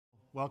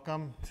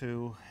Welcome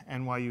to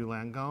NYU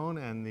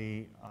Langone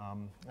and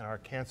our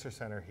Cancer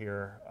Center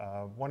here.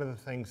 One of the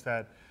things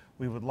that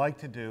we would like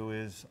to do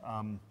is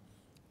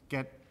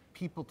get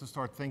people to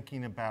start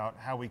thinking about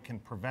how we can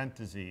prevent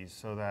disease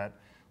so that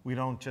we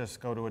don't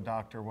just go to a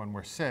doctor when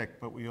we're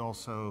sick, but we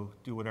also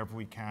do whatever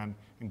we can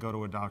and go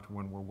to a doctor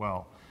when we're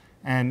well.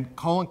 And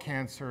colon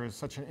cancer is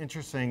such an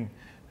interesting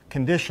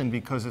condition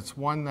because it's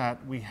one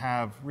that we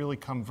have really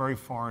come very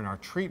far in our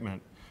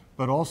treatment,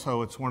 but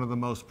also it's one of the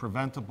most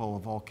preventable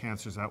of all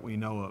cancers that we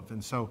know of.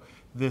 And so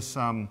this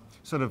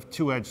sort of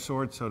two-edged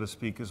sword, so to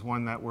speak, is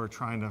one that we're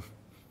trying to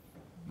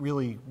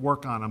really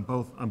work on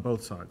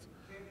both sides.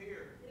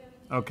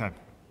 Okay.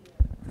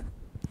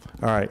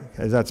 All right,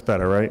 that's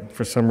better, right?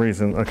 For some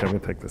reason, okay, let me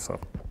take this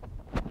off.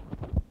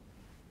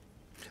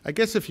 I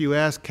guess if you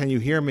ask, can you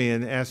hear me,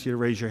 and ask you to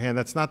raise your hand,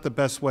 that's not the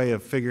best way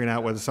of figuring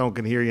out whether someone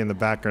can hear you in the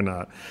back or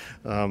not.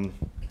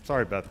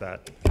 Sorry about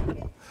that.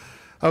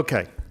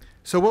 Okay,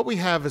 so what we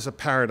have is a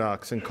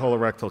paradox in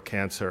colorectal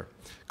cancer.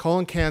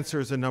 Colon cancer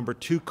is the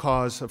 #2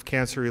 cause of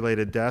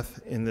cancer-related death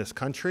in this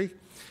country.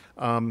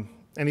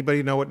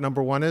 Anybody know what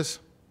 #1 is?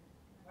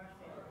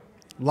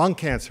 Lung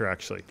cancer,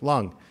 actually,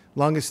 lung.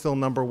 Lung is still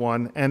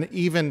 #1, and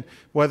even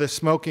whether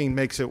smoking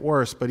makes it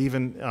worse, but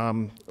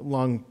even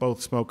lung,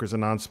 both smokers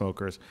and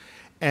non-smokers.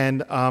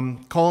 And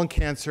colon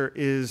cancer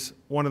is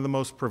one of the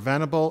most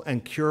preventable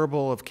and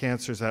curable of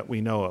cancers that we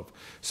know of.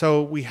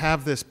 So we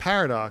have this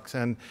paradox,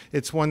 and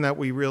it's one that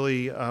we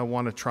really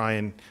want to try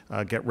and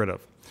get rid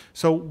of.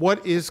 So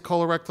what is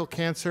colorectal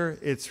cancer?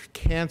 It's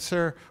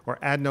cancer or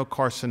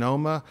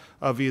adenocarcinoma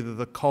of either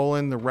the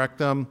colon, the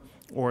rectum,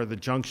 or the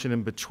junction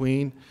in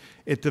between.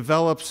 It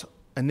develops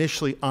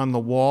initially on the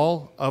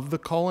wall of the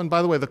colon.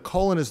 By the way, the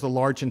colon is the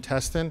large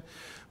intestine.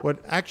 What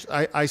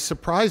actually, I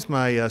surprised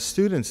my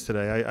students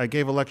today. I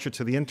gave a lecture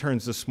to the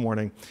interns this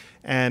morning,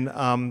 and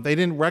they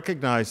didn't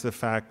recognize the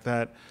fact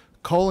that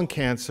colon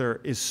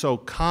cancer is so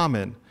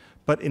common,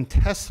 but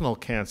intestinal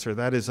cancer,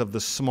 that is of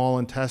the small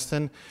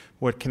intestine,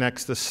 what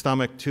connects the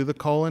stomach to the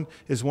colon,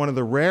 is one of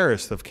the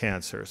rarest of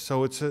cancers.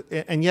 So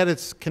and yet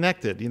it's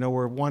connected. You know,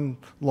 we're one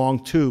long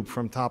tube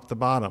from top to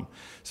bottom.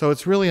 So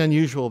it's really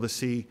unusual to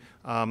see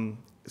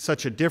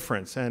such a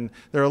difference. And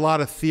there are a lot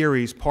of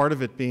theories, part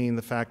of it being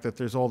the fact that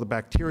there's all the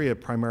bacteria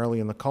primarily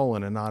in the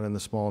colon and not in the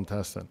small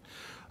intestine.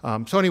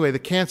 So anyway, the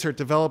cancer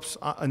develops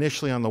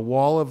initially on the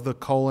wall of the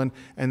colon,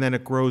 and then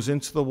it grows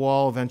into the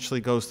wall, eventually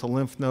goes to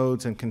lymph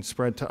nodes and can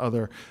spread to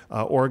other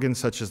organs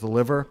such as the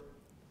liver.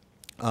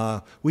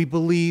 We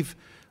believe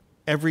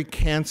every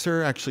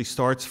cancer actually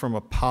starts from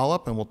a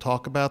polyp, and we'll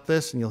talk about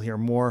this, and you'll hear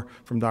more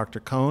from Dr.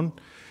 Cohn.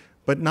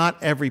 But not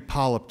every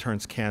polyp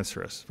turns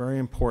cancerous. Very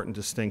important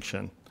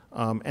distinction.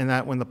 And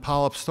that when the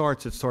polyp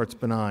starts, it starts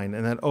benign,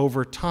 and that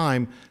over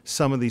time,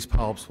 some of these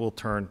polyps will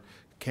turn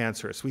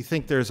cancerous. We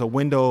think there's a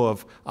window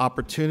of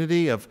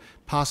opportunity of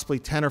possibly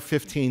 10 or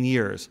 15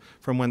 years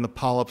from when the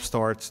polyp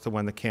starts to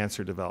when the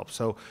cancer develops.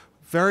 So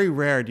very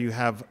rare do you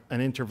have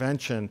an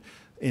intervention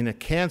in a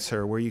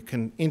cancer where you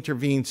can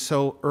intervene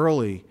so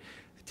early,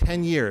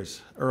 10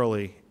 years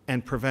early,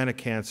 and prevent a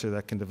cancer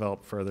that can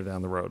develop further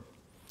down the road.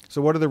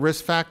 So what are the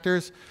risk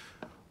factors?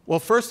 Well,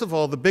 first of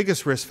all, the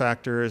biggest risk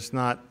factor is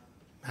not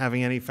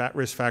having any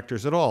risk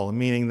factors at all,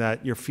 meaning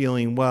that you're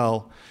feeling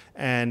well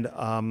and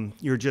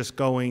you're just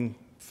going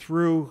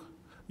through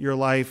your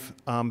life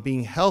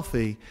being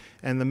healthy,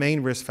 and the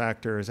main risk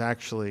factor is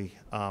actually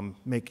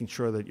making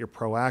sure that you're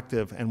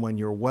proactive and when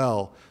you're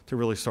well to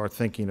really start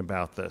thinking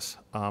about this.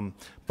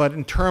 But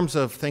in terms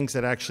of things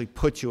that actually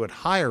put you at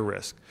higher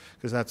risk,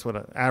 because that's what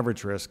an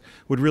average risk,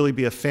 would really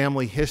be a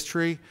family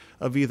history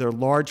of either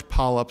large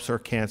polyps or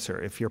cancer.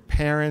 If your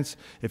parents,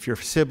 if your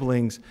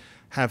siblings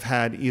have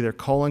had either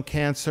colon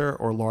cancer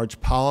or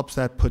large polyps,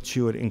 that puts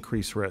you at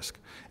increased risk.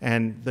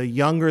 And the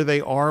younger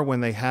they are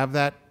when they have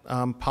that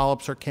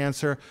polyps or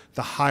cancer,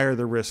 the higher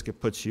the risk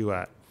it puts you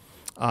at.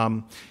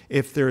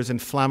 If there's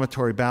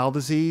inflammatory bowel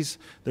disease,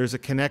 there's a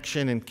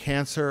connection in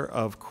cancer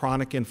of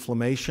chronic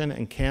inflammation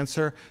and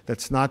cancer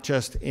that's not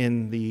just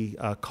in the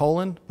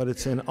colon, but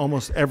it's in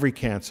almost every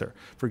cancer.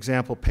 For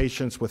example,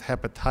 patients with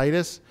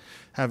hepatitis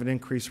have an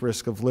increased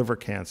risk of liver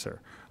cancer,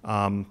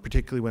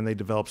 particularly when they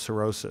develop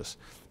cirrhosis.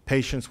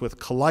 Patients with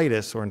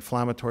colitis or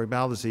inflammatory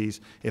bowel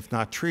disease, if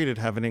not treated,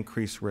 have an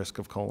increased risk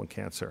of colon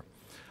cancer.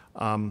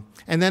 And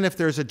then if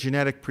there's a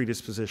genetic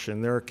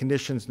predisposition, there are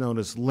conditions known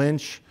as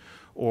Lynch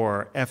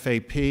or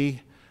FAP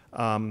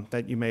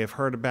that you may have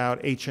heard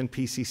about.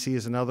 HNPCC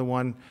is another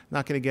one.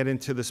 Not going to get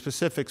into the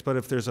specifics, but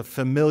if there's a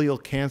familial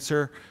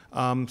cancer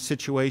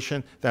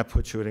situation, that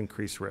puts you at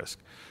increased risk.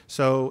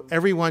 So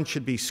everyone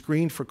should be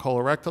screened for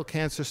colorectal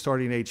cancer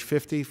starting at age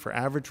 50 for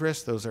average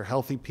risk. Those are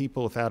healthy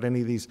people without any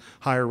of these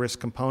higher risk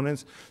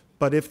components.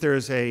 But if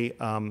there's a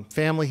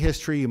family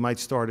history, you might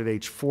start at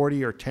age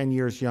 40 or 10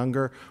 years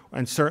younger,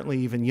 and certainly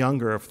even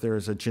younger if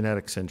there's a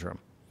genetic syndrome.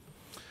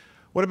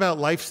 What about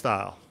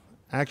lifestyle?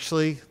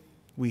 Actually,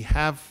 we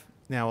have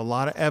now a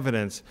lot of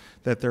evidence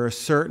that there are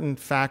certain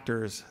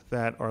factors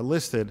that are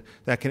listed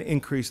that can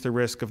increase the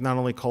risk of not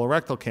only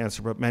colorectal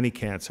cancer, but many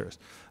cancers.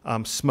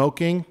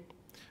 Smoking,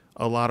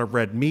 a lot of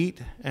red meat,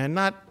 and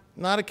not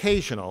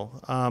occasional.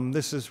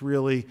 This is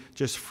really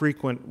just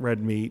frequent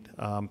red meat.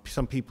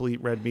 Some people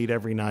eat red meat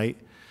every night.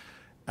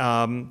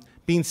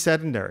 Being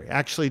sedentary,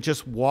 actually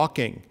just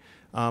walking.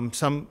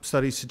 Some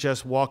studies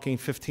suggest walking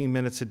 15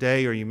 minutes a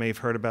day, or you may have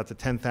heard about the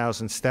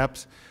 10,000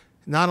 steps.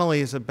 Not only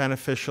is a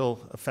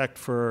beneficial effect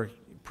for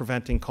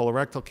preventing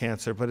colorectal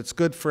cancer, but it's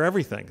good for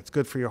everything. It's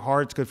good for your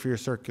heart, it's good for your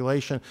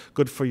circulation,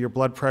 good for your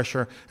blood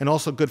pressure, and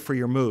also good for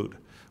your mood.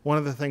 One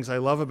of the things I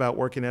love about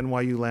working at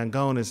NYU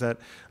Langone is that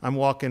I'm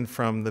walking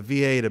from the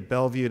VA to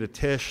Bellevue to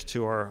Tisch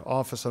to our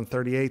office on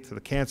 38th to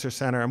the Cancer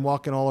Center. I'm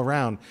walking all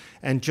around.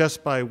 And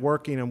just by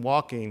working and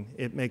walking,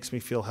 it makes me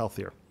feel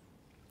healthier.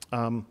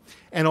 And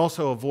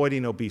also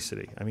avoiding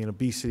obesity. I mean,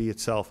 obesity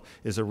itself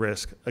is a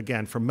risk,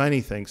 again, for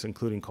many things,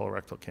 including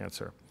colorectal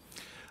cancer.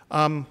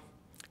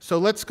 So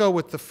let's go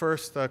with the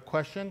first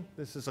question.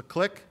 This is a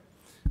click.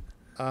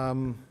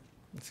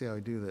 Let's see how I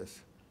do this.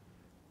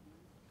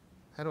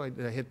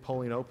 Did I hit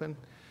polling open?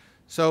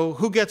 So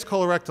who gets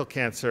colorectal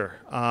cancer?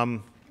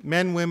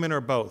 Men, women,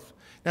 or both?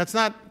 Now, it's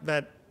not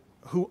that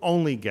who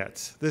only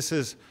gets. This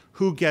is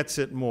who gets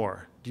it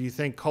more. Do you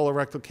think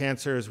colorectal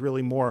cancer is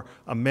really more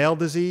a male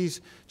disease?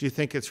 Do you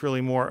think it's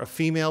really more a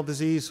female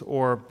disease?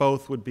 Or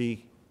both would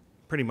be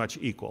pretty much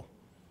equal?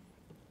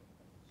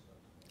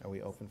 Are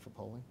we open for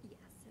polling? Yes,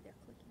 so they're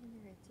clicking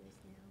in their answers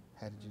now.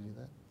 How did you do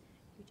that?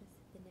 You just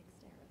hit the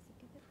next arrow, so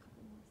give it a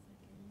couple more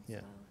seconds. Yeah.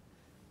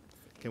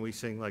 So, Can we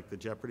sing like the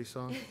Jeopardy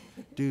song?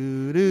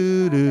 Do,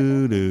 do,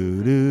 do,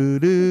 do, do,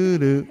 do,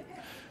 do.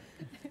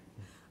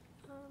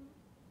 all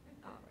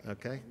right.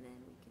 Okay. And then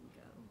we can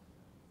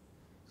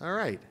go. All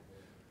right.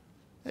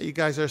 You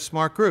guys are a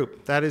smart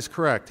group. That is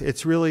correct.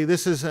 It's really,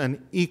 this is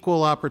an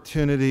equal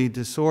opportunity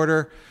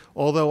disorder,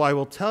 although I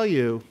will tell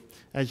you,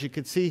 as you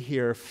can see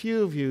here, a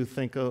few of you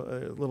think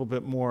a little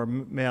bit more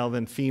male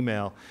than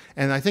female.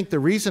 And I think the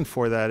reason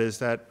for that is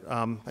that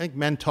I think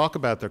men talk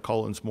about their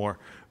colons more.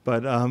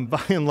 But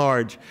by and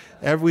large,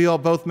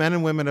 both men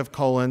and women have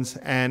colons,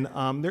 and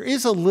there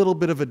is a little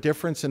bit of a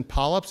difference in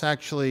polyps.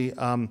 Actually,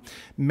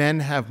 men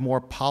have more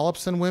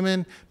polyps than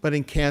women, but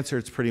in cancer,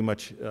 it's pretty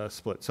much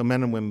split. So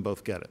men and women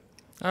both get it.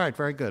 All right,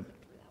 very good.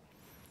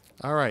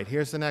 All right,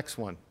 here's the next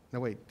one. No,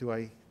 wait,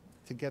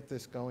 to get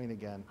this going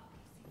again,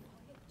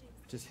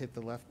 just hit the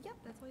left? Yep,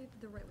 that's why you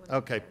did the right one.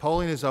 Okay,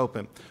 polling is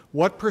open.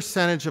 What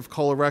percentage of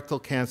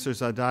colorectal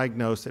cancers are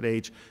diagnosed at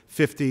age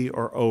 50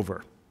 or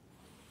over?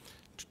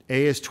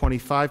 A is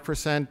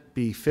 25%,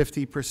 B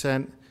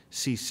 50%,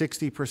 C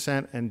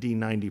 60%, and D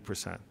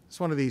 90%. It's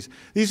one of these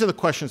are the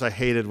questions I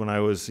hated when I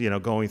was,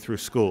 going through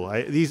school.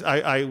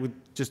 I would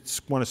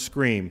just want to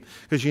scream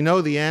because you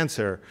know the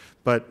answer,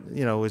 but,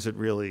 is it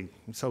really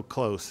so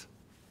close?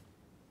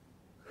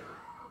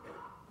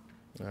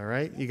 All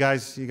right, you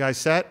guys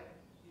set?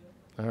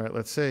 All right,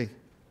 let's see.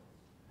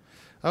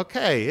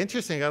 Okay,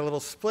 interesting, got a little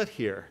split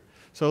here.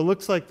 So it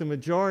looks like the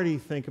majority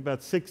think about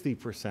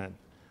 60%.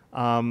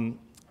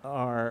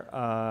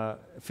 Are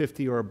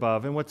 50 or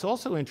above. And what's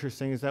also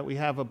interesting is that we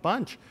have a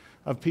bunch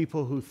of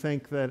people who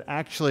think that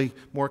actually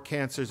more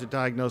cancers are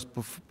diagnosed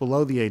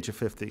below the age of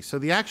 50. So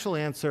the actual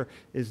answer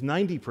is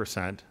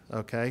 90%,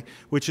 okay,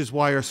 which is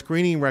why our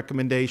screening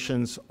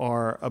recommendations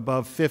are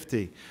above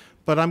 50.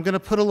 But I'm going to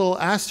put a little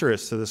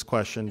asterisk to this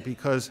question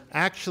because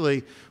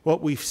actually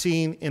what we've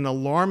seen in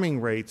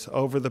alarming rates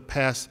over the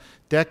past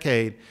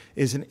decade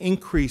is an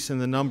increase in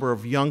the number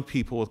of young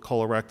people with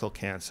colorectal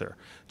cancer.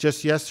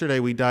 Just yesterday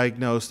we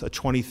diagnosed a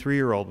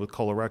 23-year-old with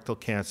colorectal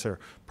cancer,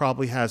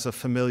 probably has a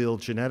familial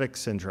genetic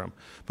syndrome.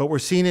 But we're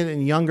seeing it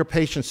in younger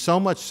patients, so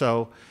much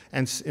so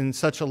and in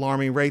such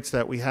alarming rates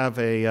that we have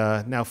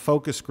a now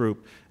focus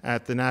group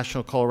at the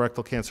National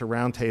Colorectal Cancer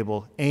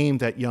Roundtable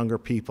aimed at younger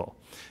people.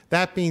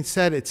 That being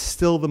said, it's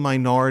still the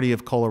minority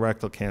of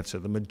colorectal cancer.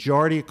 The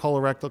majority of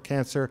colorectal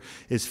cancer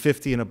is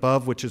 50 and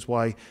above, which is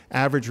why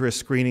average risk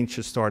screening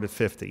should start at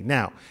 50.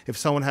 Now, if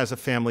someone has a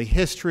family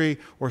history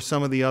or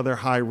some of the other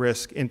high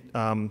risk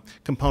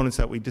components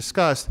that we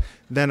discussed,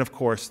 then of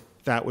course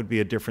that would be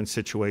a different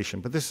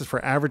situation. But this is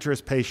for average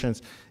risk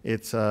patients.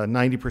 It's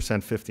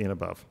 90% 50 and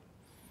above.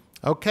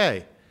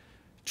 Okay,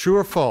 true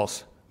or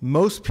false?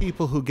 Most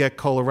people who get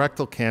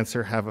colorectal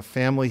cancer have a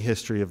family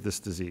history of this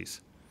disease.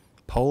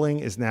 Polling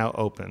is now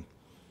open.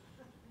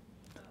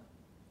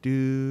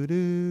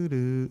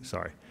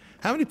 Sorry.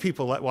 How many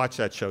people watch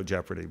that show,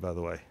 Jeopardy, by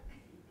the way?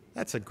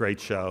 That's a great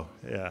show,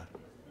 yeah.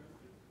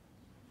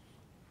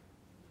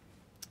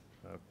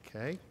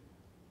 Okay.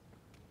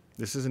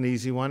 This is an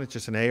easy one. It's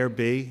just an A or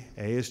B.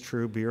 A is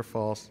true, B or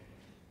false.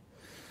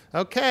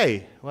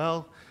 Okay,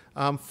 well,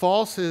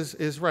 false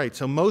is right.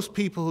 So most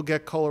people who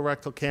get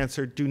colorectal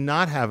cancer do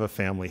not have a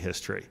family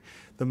history.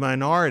 The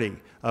minority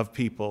of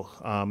people,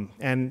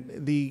 and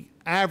the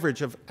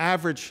average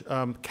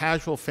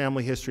casual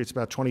family history, it's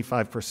about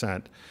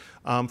 25%.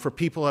 For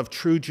people who have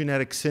true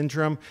genetic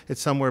syndrome,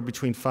 it's somewhere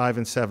between 5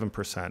 and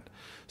 7%.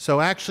 So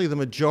actually, the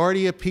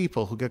majority of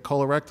people who get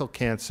colorectal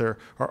cancer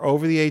are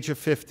over the age of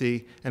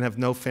 50 and have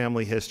no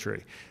family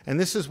history. And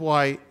this is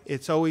why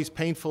it's always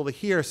painful to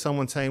hear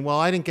someone saying, well,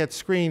 I didn't get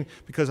screened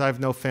because I have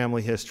no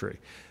family history.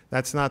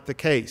 That's not the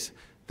case.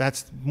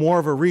 That's more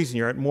of a reason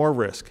you're at more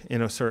risk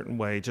in a certain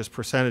way, just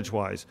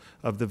percentage-wise,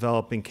 of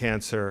developing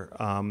cancer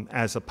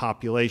as a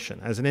population.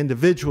 As an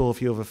individual, if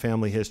you have a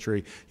family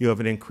history, you have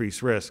an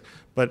increased risk.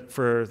 But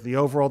for the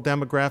overall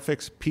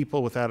demographics,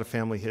 people without a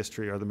family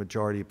history are the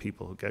majority of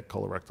people who get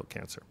colorectal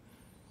cancer.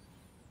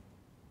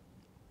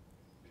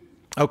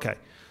 Okay,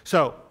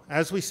 so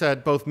as we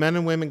said, both men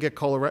and women get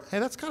colorectal. Hey,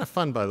 that's kind of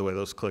fun, by the way,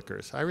 those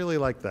clickers. I really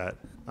like that.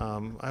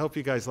 I hope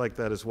you guys like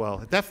that as well.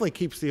 It definitely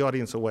keeps the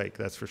audience awake,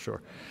 that's for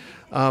sure.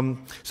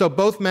 So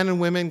both men and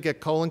women get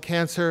colon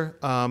cancer.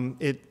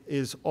 It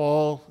is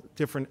all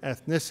different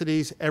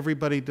ethnicities.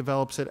 Everybody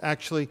develops it.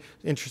 Actually,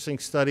 interesting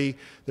study,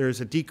 there's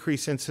a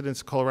decreased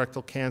incidence of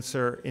colorectal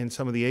cancer in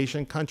some of the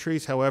Asian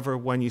countries. However,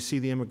 when you see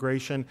the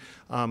immigration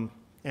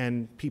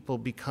and people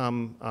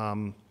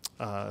become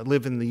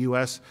live in the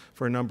U.S.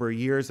 for a number of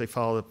years, they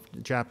follow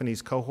the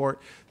Japanese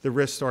cohort,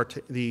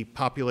 the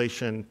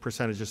population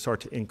percentages start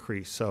to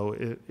increase. So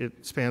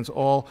it spans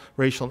all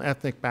racial and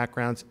ethnic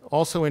backgrounds.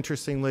 Also,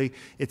 interestingly,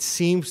 it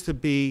seems to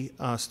be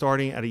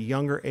starting at a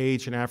younger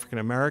age in African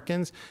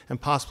Americans and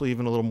possibly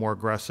even a little more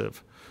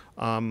aggressive.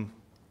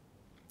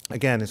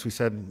 Again, as we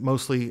said,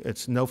 mostly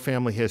it's no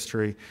family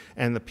history,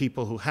 and the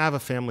people who have a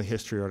family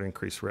history are at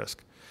increased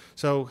risk.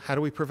 So how do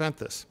we prevent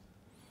this?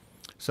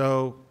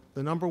 So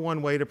the number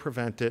one way to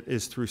prevent it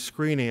is through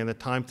screening, and the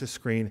time to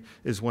screen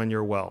is when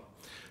you're well.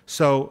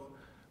 So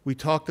we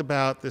talked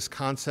about this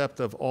concept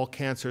of all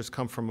cancers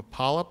come from a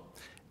polyp,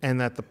 and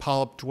that the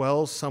polyp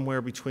dwells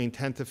somewhere between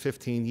 10 to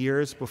 15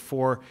 years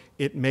before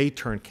it may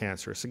turn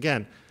cancerous.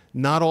 Again,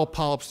 not all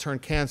polyps turn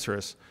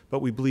cancerous, but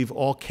we believe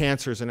all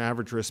cancers in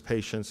average risk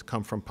patients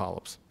come from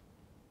polyps.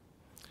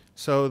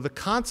 So the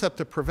concept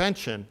of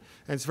prevention,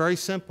 and it's very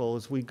simple,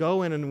 is we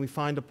go in and we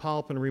find a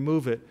polyp and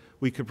remove it,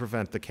 we could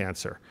prevent the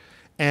cancer.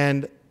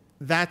 And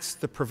that's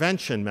the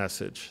prevention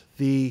message.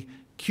 The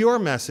cure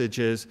message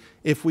is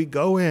if we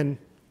go in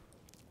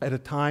at a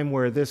time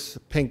where this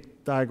pink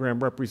diagram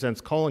represents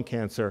colon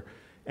cancer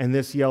and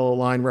this yellow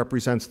line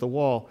represents the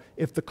wall,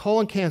 if the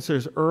colon cancer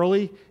is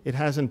early, it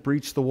hasn't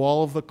breached the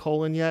wall of the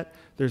colon yet,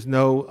 there's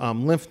no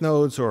lymph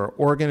nodes or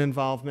organ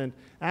involvement.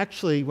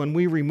 Actually, when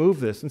we remove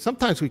this, and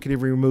sometimes we could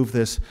even remove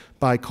this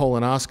by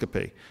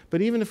colonoscopy,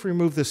 but even if we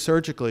remove this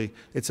surgically,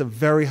 it's a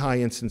very high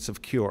instance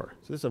of cure.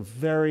 So this is a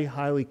very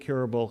highly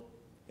curable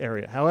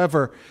area.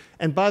 However,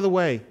 and by the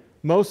way,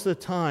 most of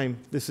the time,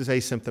 this is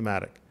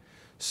asymptomatic.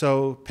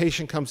 So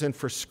patient comes in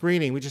for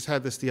screening. We just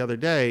had this the other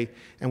day,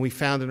 and we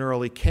found an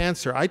early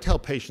cancer. I tell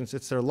patients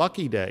it's their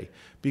lucky day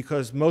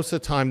because most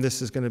of the time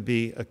this is going to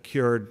be a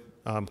cured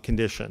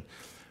condition.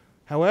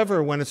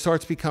 However, when it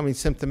starts becoming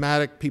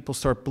symptomatic, people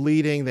start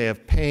bleeding, they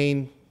have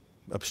pain,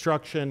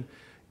 obstruction.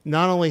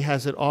 Not only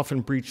has it often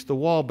breached the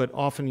wall, but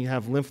often you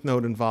have lymph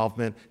node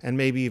involvement and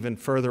maybe even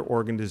further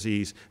organ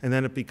disease, and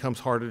then it becomes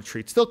harder to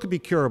treat. Still could be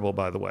curable,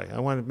 by the way. I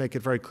want to make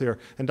it very clear.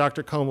 And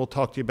Dr. Cohen will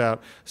talk to you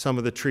about some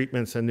of the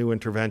treatments and new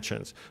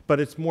interventions. But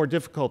it's more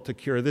difficult to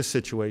cure this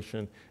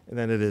situation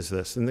than it is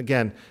this. And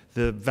again,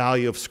 the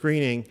value of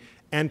screening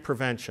and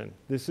prevention.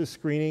 This is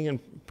screening and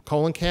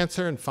colon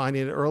cancer, and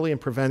finding it early, and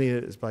preventing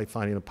it is by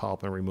finding a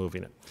polyp and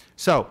removing it.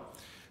 So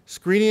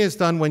screening is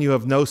done when you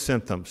have no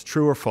symptoms.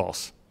 True or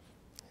false?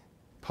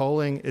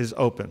 Polling is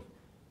open.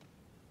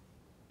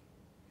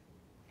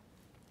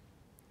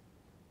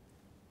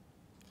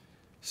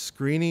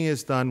 Screening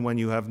is done when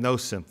you have no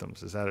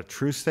symptoms. Is that a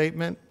true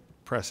statement?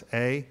 Press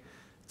A.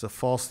 It's a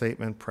false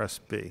statement. Press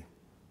B.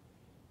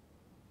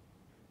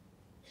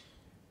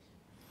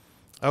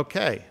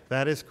 Okay,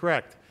 that is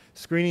correct.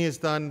 Screening is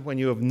done when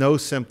you have no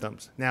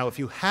symptoms. Now, if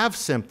you have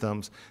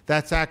symptoms,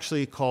 that's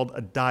actually called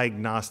a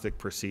diagnostic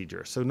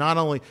procedure. So not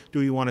only do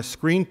we want to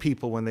screen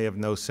people when they have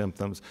no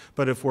symptoms,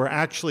 but if we're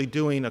actually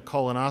doing a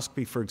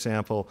colonoscopy, for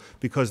example,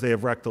 because they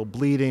have rectal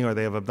bleeding or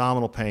they have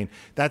abdominal pain,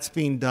 that's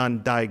being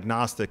done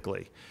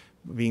diagnostically,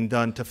 being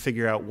done to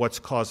figure out what's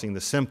causing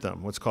the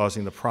symptom, what's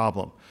causing the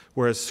problem.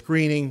 Whereas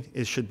screening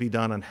should be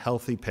done on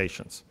healthy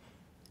patients.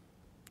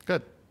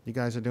 Good. You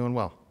guys are doing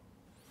well.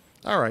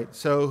 All right,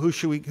 so who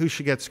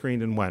should get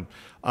screened and when?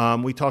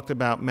 We talked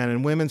about men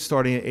and women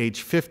starting at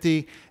age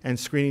 50, and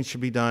screening should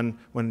be done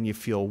when you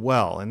feel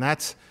well. And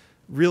that's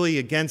really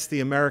against the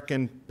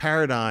American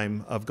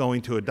paradigm of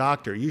going to a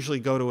doctor. Usually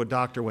go to a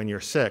doctor when you're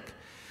sick.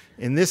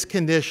 In this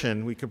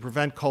condition, we could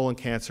prevent colon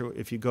cancer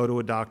if you go to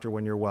a doctor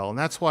when you're well. And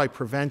that's why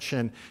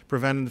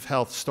preventive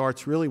health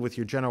starts really with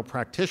your general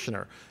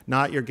practitioner,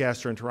 not your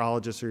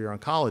gastroenterologist or your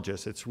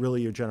oncologist. It's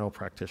really your general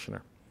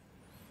practitioner.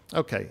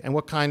 Okay, and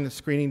what kind of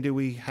screening do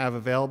we have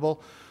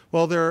available?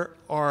 Well, there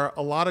are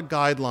a lot of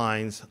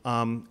guidelines,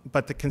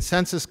 but the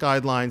consensus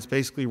guidelines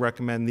basically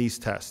recommend these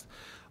tests.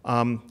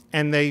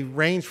 And they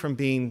range from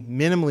being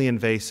minimally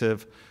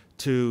invasive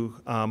to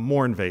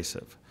more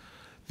invasive.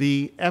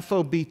 The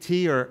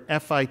FOBT or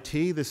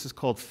FIT, this is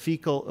called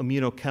fecal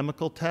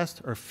immunochemical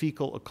test or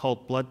fecal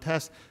occult blood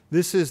test.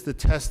 This is the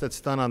test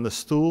that's done on the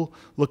stool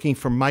looking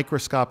for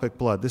microscopic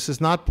blood. This is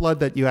not blood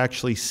that you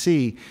actually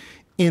see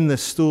in the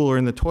stool or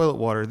in the toilet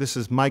water. This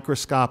is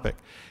microscopic.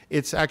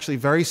 It's actually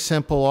very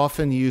simple.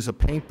 Often you use a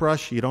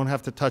paintbrush. You don't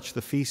have to touch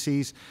the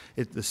feces.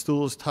 The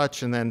stool is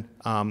touched and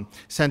then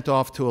sent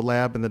off to a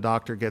lab, and the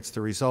doctor gets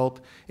the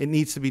result. It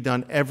needs to be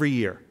done every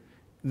year.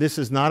 This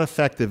is not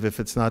effective if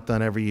it's not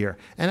done every year.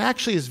 And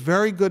actually is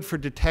very good for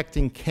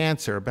detecting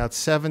cancer, about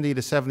 70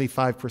 to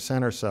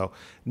 75% or so.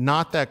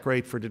 Not that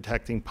great for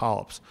detecting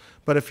polyps.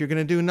 But if you're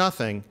going to do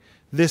nothing,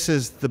 this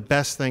is the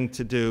best thing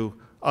to do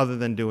other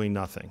than doing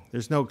nothing.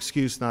 There's no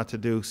excuse not to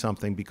do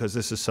something because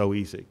this is so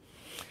easy.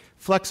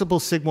 Flexible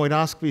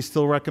sigmoidoscopy is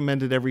still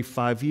recommended every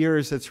 5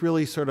 years. It's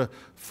really sort of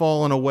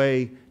fallen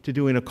away to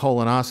doing a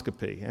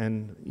colonoscopy.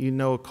 And you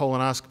know, a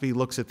colonoscopy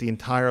looks at the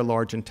entire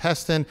large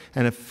intestine,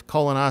 and if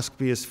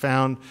colonoscopy is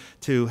found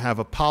to have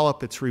a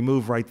polyp, it's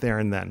removed right there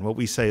and then. What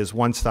we say is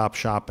one-stop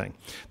shopping.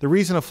 The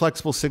reason a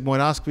flexible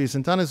sigmoidoscopy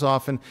isn't done as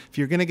often, if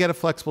you're going to get a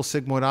flexible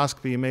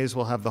sigmoidoscopy, you may as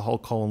well have the whole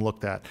colon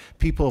looked at.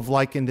 People have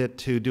likened it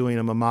to doing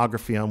a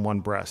mammography on one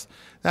breast.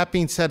 That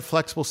being said,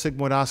 flexible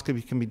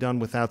sigmoidoscopy can be done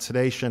without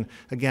sedation.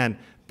 Again,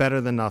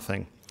 better than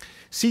nothing.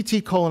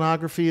 CT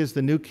colonography is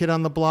the new kid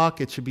on the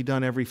block. It should be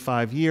done every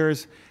 5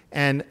 years.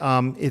 And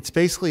it's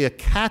basically a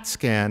CAT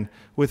scan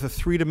with a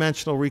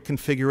three-dimensional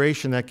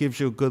reconfiguration that gives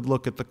you a good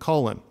look at the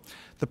colon.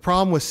 The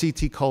problem with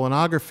CT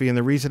colonography, and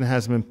the reason it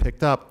hasn't been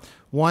picked up,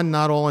 one,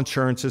 not all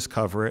insurances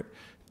cover it.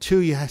 Two,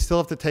 you still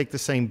have to take the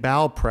same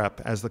bowel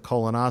prep as the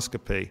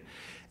colonoscopy.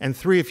 And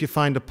three, if you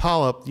find a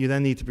polyp, you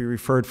then need to be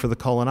referred for the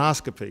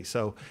colonoscopy.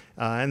 So,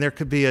 and there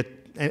could be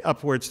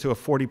upwards to a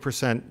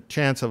 40%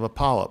 chance of a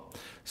polyp.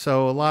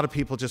 So a lot of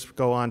people just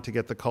go on to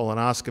get the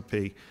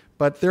colonoscopy.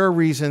 But there are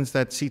reasons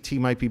that CT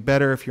might be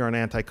better if you're on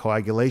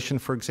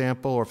anticoagulation, for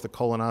example, or if the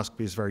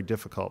colonoscopy is very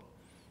difficult.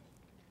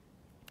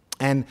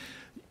 And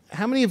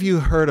how many of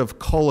you heard of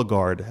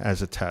Cologuard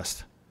as a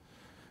test?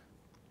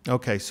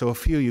 Okay, so a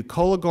few of you.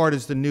 Cologuard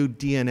is the new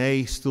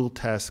DNA stool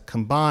test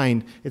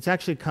combined. It's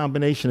actually a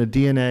combination of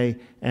DNA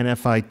and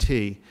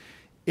FIT.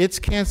 Its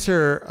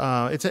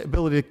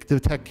ability to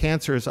detect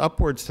cancer is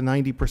upwards to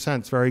 90%.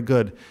 It's very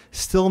good.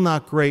 Still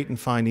not great in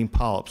finding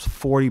polyps,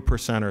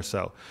 40% or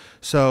so.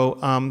 So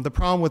the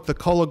problem with the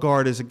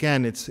Cologuard is,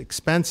 again, its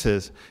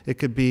expenses. It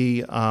could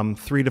be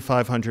 $300 to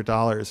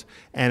 $500,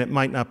 and it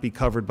might not be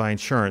covered by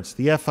insurance.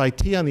 The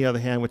FIT, on the other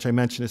hand, which I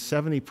mentioned is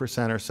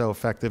 70% or so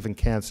effective in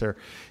cancer,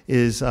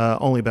 is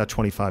only about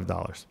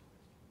 $25.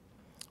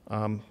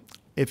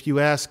 If you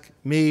ask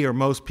me or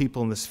most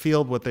people in this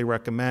field what they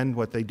recommend,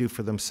 what they do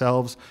for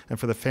themselves and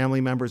for the family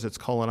members, it's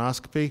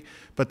colonoscopy.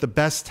 But the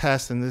best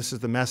test, and this is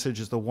the message,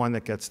 is the one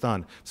that gets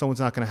done. If someone's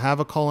not going to have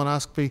a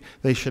colonoscopy,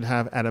 they should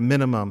have, at a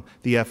minimum,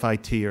 the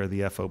FIT or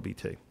the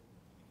FOBT.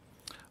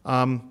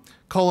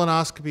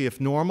 Colonoscopy,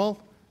 if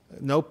normal,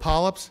 no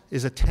polyps,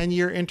 is a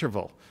 10-year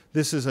interval.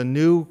 This is a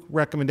new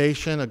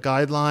recommendation, a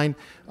guideline,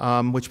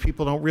 which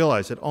people don't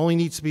realize. It only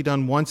needs to be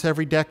done once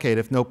every decade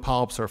if no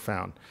polyps are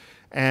found.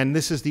 And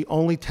this is the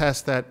only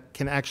test that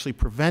can actually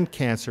prevent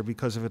cancer,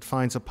 because if it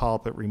finds a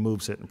polyp, it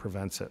removes it and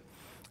prevents it.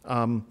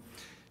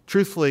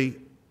 Truthfully,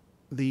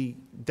 the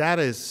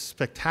data is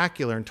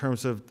spectacular in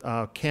terms of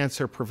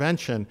cancer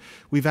prevention.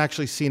 We've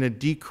actually seen a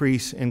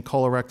decrease in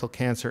colorectal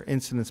cancer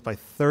incidence by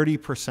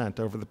 30%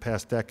 over the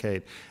past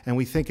decade. And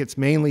we think it's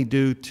mainly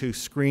due to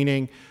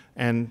screening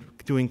and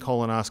doing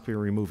colonoscopy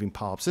and removing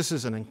polyps. This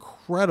is an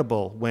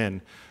incredible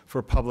win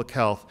for public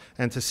health.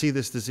 And to see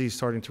this disease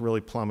starting to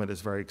really plummet is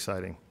very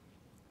exciting.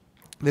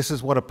 This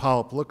is what a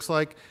polyp looks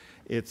like.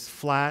 It's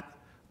flat,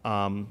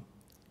 and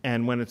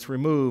when it's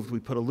removed, we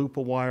put a loop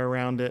of wire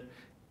around it,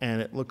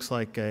 and it looks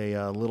like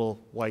a little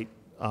white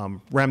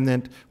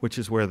remnant, which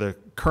is where the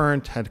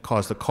current had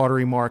caused a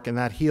cautery mark, and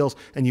that heals,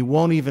 and you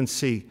won't even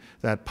see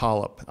that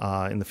polyp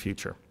in the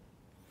future.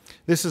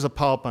 This is a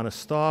polyp on a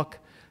stalk.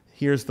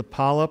 Here's the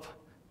polyp.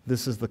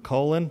 This is the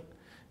colon.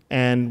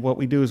 And what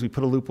we do is we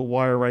put a loop of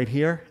wire right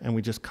here, and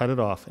we just cut it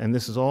off. And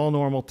this is all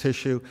normal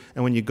tissue.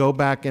 And when you go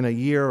back in a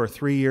year or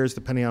 3 years,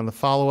 depending on the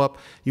follow-up,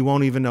 you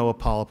won't even know a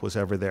polyp was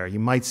ever there. You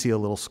might see a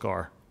little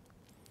scar.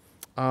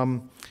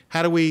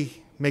 How do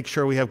we make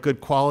sure we have good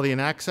quality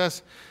and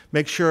access?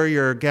 Make sure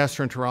your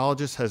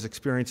gastroenterologist has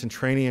experience and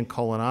training in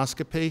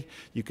colonoscopy.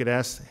 You could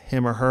ask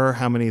him or her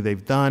how many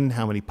they've done,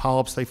 how many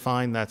polyps they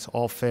find. That's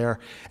all fair.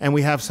 And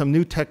we have some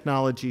new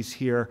technologies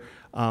here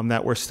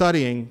that we're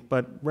studying,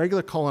 but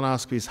regular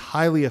colonoscopy is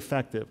highly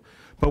effective.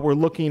 But we're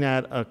looking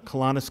at a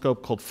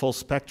colonoscope called Full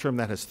Spectrum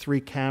that has 3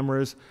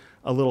 cameras,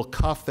 a little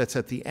cuff that's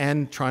at the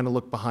end trying to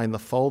look behind the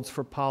folds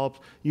for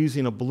polyps,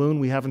 using a balloon.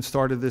 We haven't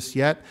started this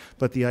yet,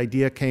 but the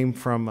idea came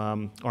from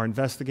our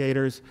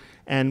investigators.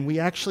 And we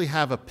actually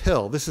have a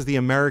pill. This is the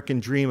American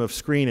dream of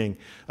screening,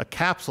 a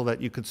capsule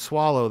that you could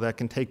swallow that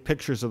can take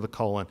pictures of the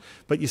colon.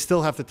 But you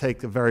still have to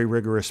take a very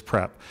rigorous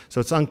prep. So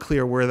it's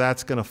unclear where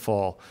that's going to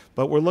fall.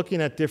 But we're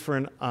looking at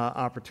different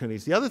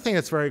opportunities. The other thing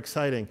that's very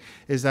exciting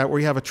is that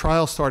we have a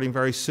trial starting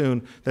very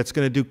soon that's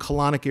going to do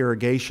colonic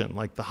irrigation,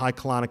 like the high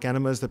colonic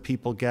enemas that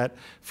people get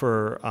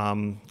for,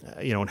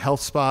 in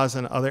health spas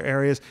and other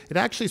areas. It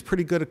actually is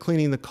pretty good at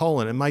cleaning the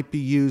colon. It might be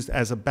used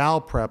as a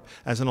bowel prep,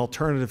 as an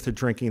alternative to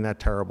drinking that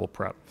terrible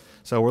prep.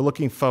 So we're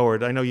looking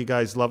forward. I know you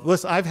guys love,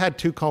 listen, I've had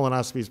 2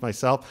 colonoscopies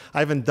myself. I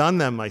haven't done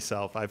them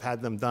myself. I've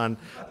had them done.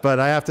 But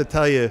I have to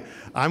tell you,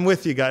 I'm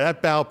with you guys.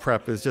 That bowel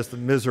prep is just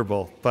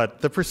miserable.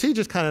 But the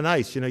procedure's kind of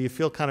nice. You know, you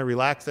feel kind of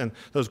relaxed, and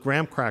those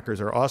graham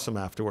crackers are awesome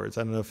afterwards.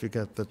 I don't know if you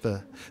get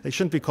that. They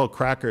shouldn't be called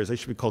crackers. They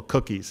should be called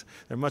cookies.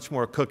 They're much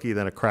more a cookie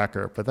than a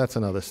cracker, but that's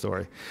another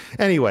story.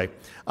 Anyway,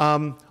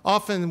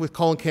 often with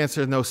colon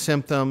cancer, no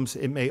symptoms.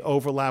 It may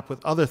overlap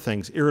with other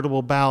things,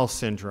 irritable bowel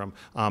syndrome,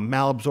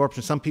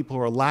 malabsorption. Some people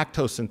who are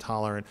lactose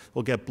intolerant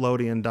will get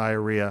bloating and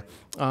diarrhea.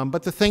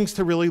 But the things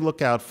to really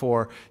look out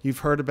for, you've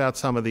heard about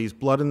some of these,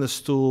 blood in the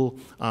stool,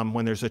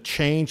 when there's a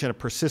change and a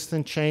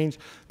persistent change,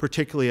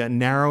 particularly a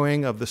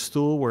narrowing of the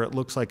stool where it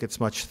looks like it's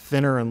much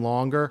thinner and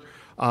longer.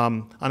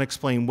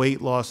 Unexplained weight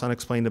loss,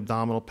 unexplained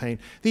abdominal pain.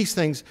 These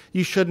things,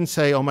 you shouldn't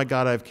say, oh my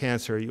God, I have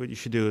cancer. What you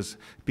should do is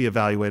be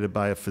evaluated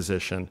by a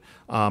physician.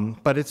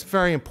 But it's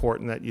very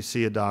important that you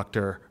see a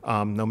doctor,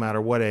 no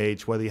matter what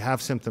age, whether you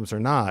have symptoms or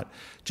not,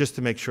 just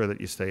to make sure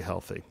that you stay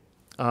healthy.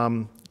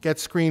 Get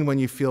screened when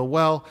you feel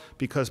well,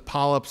 because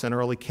polyps and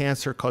early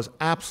cancer cause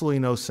absolutely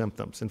no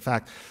symptoms. In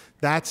fact,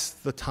 that's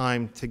the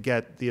time to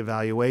get the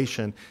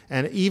evaluation.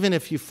 And even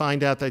if you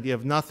find out that you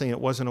have nothing, it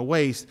wasn't a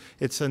waste,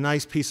 it's a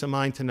nice peace of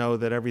mind to know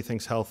that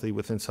everything's healthy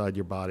inside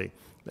your body.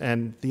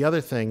 And the other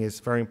thing is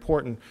very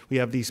important. We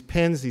have these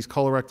pins, these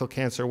colorectal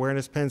cancer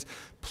awareness pins.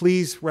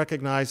 Please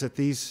recognize that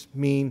these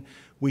mean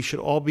we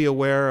should all be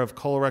aware of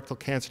colorectal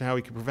cancer and how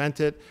we can prevent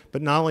it,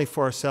 but not only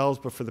for ourselves,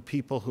 but for the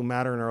people who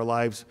matter in our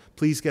lives.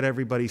 Please get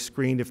everybody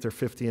screened if they're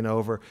 50 and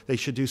over. They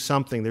should do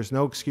something. There's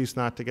no excuse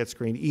not to get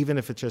screened, even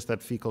if it's just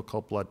that fecal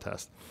occult blood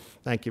test.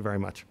 Thank you very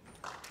much.